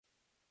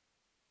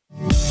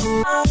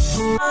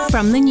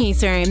From the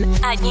newsroom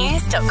at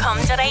news.com.au.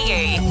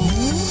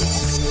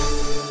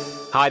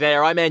 Hi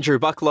there, I'm Andrew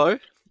Bucklow.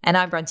 And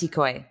I'm Bronte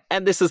Coy.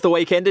 And this is the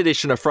weekend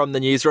edition of From the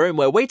Newsroom,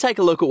 where we take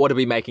a look at what will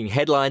be making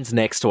headlines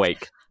next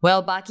week.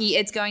 Well, Bucky,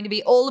 it's going to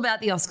be all about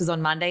the Oscars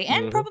on Monday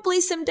and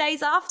probably some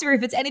days after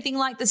if it's anything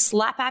like the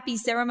Slap Happy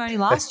ceremony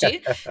last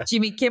year.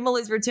 Jimmy Kimmel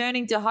is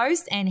returning to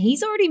host and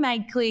he's already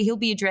made clear he'll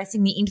be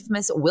addressing the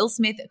infamous Will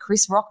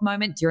Smith-Chris Rock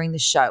moment during the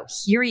show.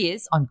 Here he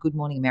is on Good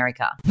Morning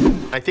America.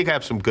 I think I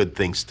have some good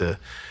things to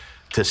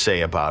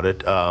say about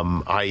it.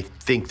 I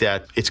think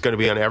that it's going to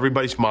be on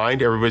everybody's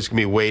mind. Everybody's going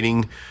to be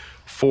waiting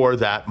for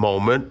that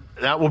moment.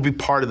 That will be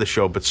part of the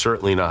show, but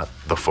certainly not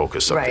the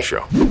focus of the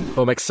show.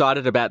 Well, I'm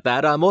excited about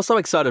that. I'm also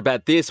excited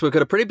about this. We've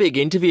got a pretty big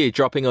interview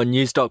dropping on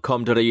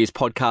news.com.au's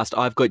podcast,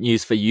 I've Got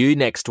News for You,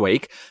 next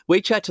week.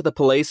 We chat to the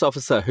police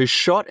officer who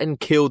shot and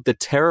killed the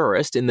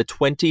terrorist in the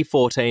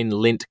 2014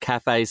 Lindt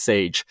Cafe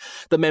siege.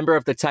 The member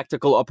of the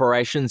Tactical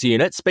Operations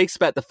Unit speaks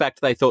about the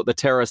fact they thought the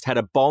terrorist had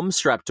a bomb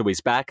strapped to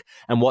his back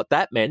and what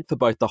that meant for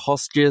both the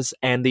hostages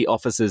and the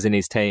officers in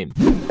his team.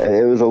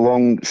 It was a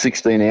long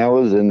 16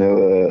 hours and there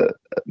were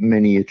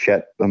many a chat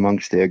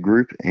amongst our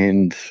group,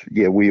 and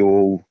we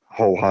all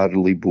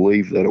wholeheartedly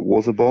believed that it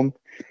was a bomb.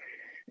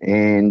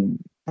 And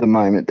the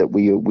moment that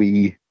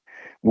we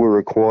were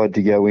required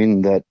to go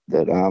in, that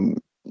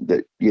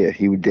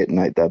he would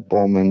detonate that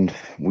bomb and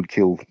would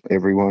kill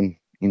everyone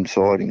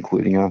inside,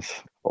 including us.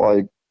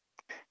 I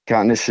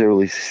can't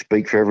necessarily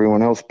speak for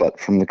everyone else, but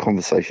from the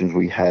conversations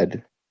we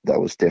had, that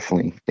was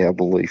definitely our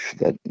belief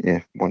that,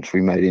 once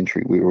we made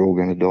entry, we were all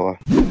going to die.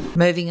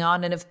 Moving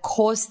on, and of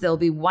course, there'll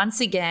be once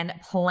again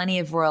plenty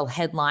of royal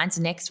headlines.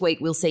 Next week,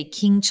 we'll see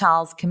King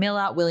Charles,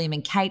 Camilla, William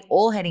and Kate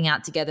all heading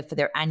out together for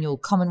their annual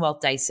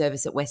Commonwealth Day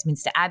service at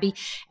Westminster Abbey.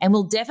 And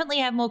we'll definitely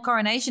have more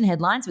coronation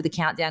headlines with the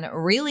countdown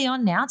really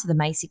on now to the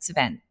May 6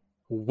 event.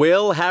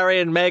 Will Harry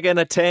and Meghan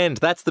attend?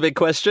 That's the big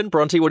question.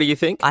 Bronte, what do you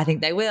think? I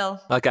think they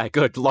will. Okay,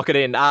 good. Lock it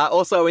in.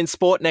 Also in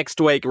sport next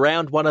week,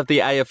 round one of the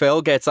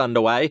AFL gets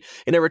underway.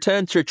 In a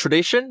return to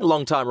tradition,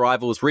 longtime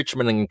rivals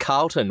Richmond and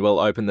Carlton will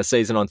open the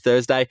season on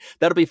Thursday.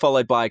 That'll be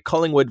followed by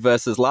Collingwood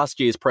versus last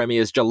year's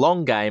Premiers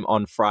Geelong game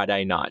on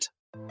Friday night.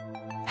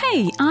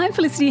 Hey, I'm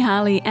Felicity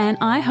Harley and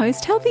I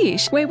host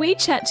Healthyish, where we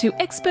chat to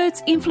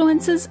experts,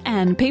 influencers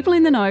and people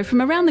in the know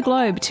from around the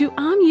globe to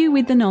arm you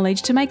with the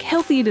knowledge to make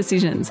healthier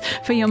decisions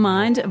for your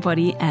mind,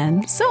 body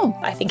and soul.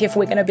 I think if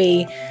we're going to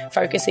be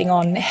focusing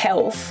on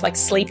health, like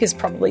sleep is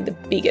probably the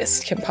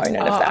biggest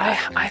component of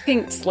that. I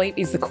think sleep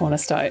is the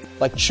cornerstone.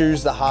 Like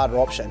choose the harder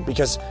option,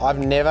 because I've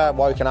never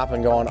woken up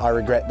and gone, I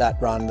regret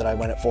that run that I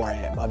went at 4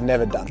 a.m. I've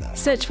never done that.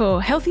 Search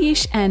for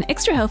Healthyish and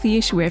Extra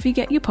Healthyish wherever you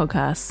get your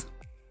podcasts.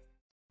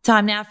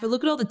 Time now for a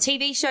look at all the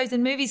TV shows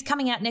and movies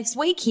coming out next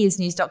week. Here's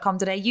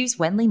news.com.au's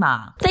Wenley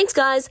Ma. Thanks,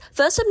 guys.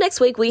 First up next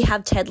week, we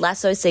have Ted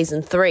Lasso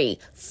Season 3.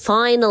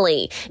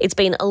 Finally. It's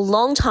been a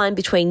long time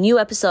between new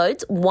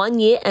episodes, 1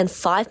 year and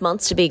 5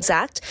 months to be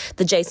exact.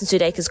 The Jason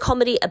Sudeikis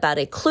comedy about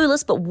a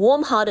clueless but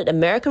warm-hearted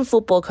American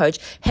football coach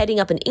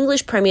heading up an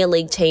English Premier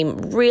League team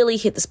really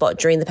hit the spot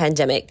during the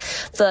pandemic.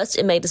 First,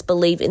 it made us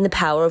believe in the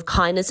power of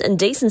kindness and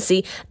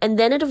decency, and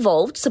then it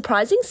evolved,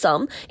 surprising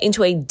some,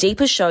 into a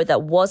deeper show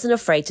that wasn't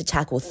afraid to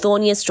tackle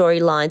thornier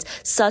storylines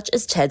such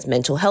as Ted's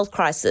mental health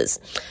crisis.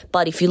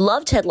 But if you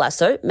love Ted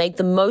Lasso, make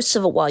the most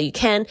of it while you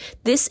can.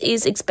 This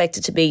is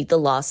expected to be the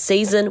last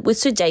season, with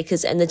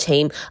Sudeikis and the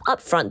team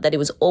up front that it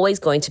was always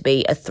going to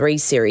be a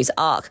 3-series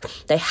arc.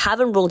 They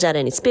haven't ruled out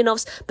any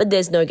spin-offs, but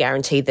there's no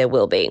guarantee there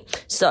will be.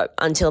 So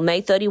until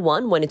May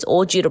 31, when it's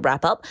all due to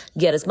wrap up,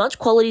 get as much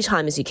quality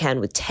time as you can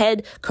with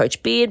Ted,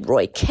 Coach Beard,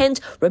 Roy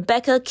Kent,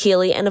 Rebecca,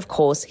 Keeley, and of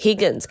course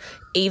Higgins.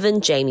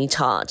 Even Jamie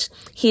Tart.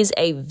 Here's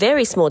a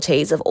very small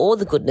tease of all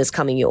the goodness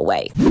coming your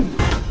way.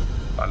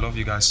 I love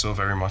you guys so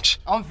very much.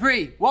 On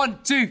 3, 1,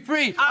 2,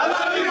 3. I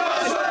love you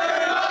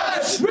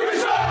guys very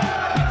much.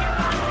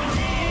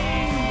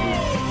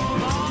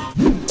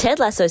 Ted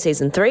Lasso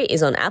Season 3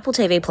 is on Apple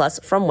TV Plus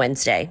from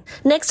Wednesday.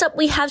 Next up,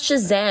 we have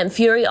Shazam!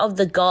 Fury of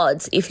the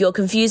Gods. If you're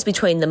confused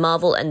between the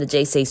Marvel and the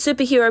DC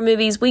superhero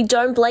movies, we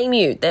don't blame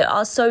you. There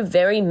are so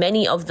very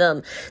many of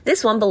them.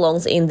 This one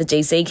belongs in the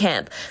DC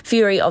camp.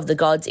 Fury of the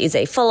Gods is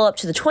a follow-up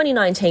to the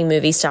 2019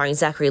 movie starring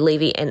Zachary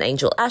Levi and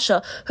Angel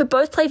Asher, who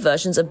both play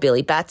versions of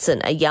Billy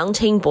Batson, a young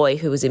teen boy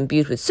who is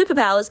imbued with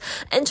superpowers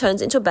and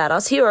turns into a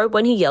badass hero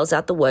when he yells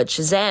out the word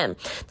Shazam.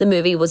 The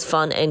movie was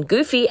fun and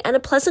goofy, and a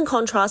pleasant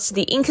contrast to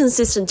the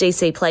inconsistent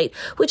DC plate,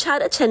 which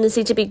had a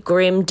tendency to be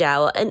grim,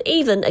 dour, and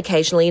even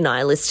occasionally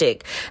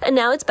nihilistic. And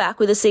now it's back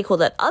with a sequel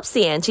that ups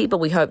the ante, but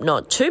we hope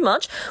not too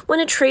much, when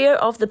a trio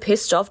of the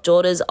pissed-off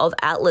daughters of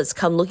Atlas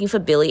come looking for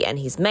Billy and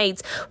his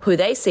mates, who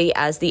they see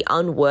as the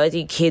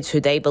unworthy kids who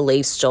they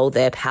believe stole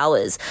their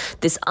powers.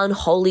 This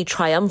unholy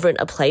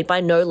triumvirate are played by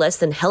no less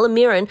than Helen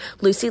Mirren,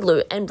 Lucy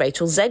Liu, and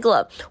Rachel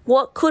Zegler.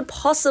 What could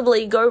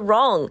possibly go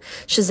wrong?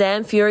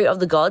 Shazam! Fury of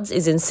the Gods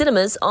is in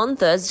cinemas on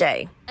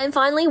Thursday. And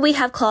finally, we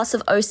have Class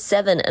of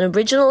 07, an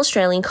original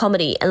Australian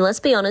comedy. And let's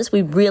be honest,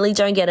 we really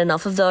don't get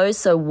enough of those,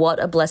 so what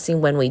a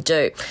blessing when we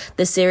do.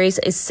 The series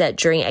is set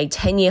during a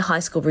 10-year high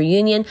school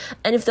reunion,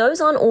 and if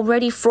those aren't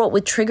already fraught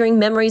with triggering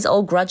memories,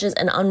 old grudges,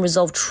 and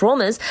unresolved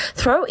traumas,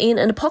 throw in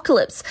an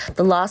apocalypse.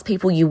 The last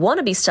people you want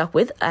to be stuck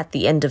with at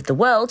the end of the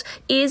world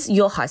is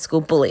your high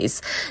school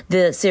bullies.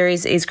 The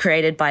series is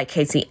created by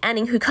Casey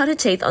Anning, who cut her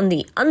teeth on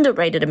the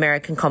underrated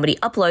American comedy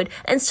Upload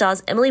and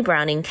stars Emily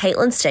Browning,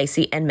 Caitlin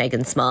Stacey, and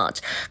Megan Smart.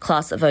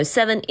 Class of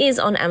 07 is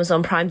on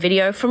Amazon Prime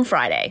Video from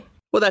Friday.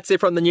 Well, that's it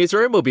from the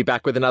newsroom. We'll be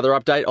back with another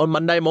update on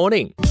Monday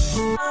morning.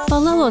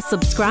 Follow or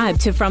subscribe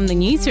to From the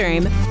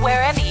Newsroom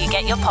wherever you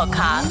get your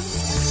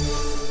podcasts.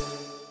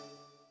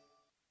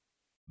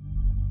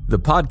 The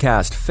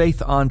podcast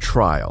Faith on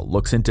Trial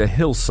looks into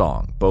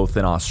Hillsong, both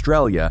in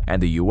Australia and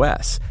the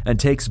US, and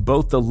takes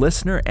both the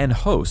listener and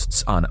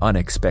hosts on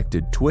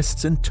unexpected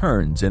twists and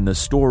turns in the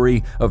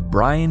story of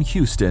Brian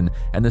Houston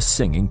and the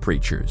Singing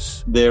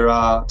Preachers. There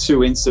are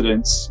 2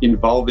 incidents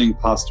involving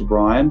Pastor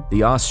Brian.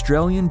 The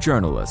Australian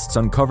journalists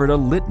uncovered a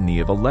litany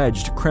of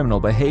alleged criminal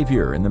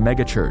behavior in the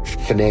megachurch.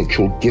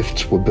 Financial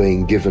gifts were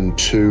being given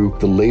to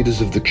the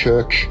leaders of the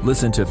church.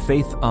 Listen to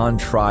Faith on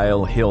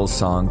Trial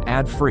Hillsong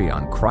ad-free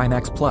on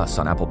Crimex Plus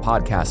on Apple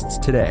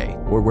Podcasts today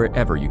or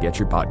wherever you get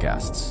your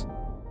podcasts.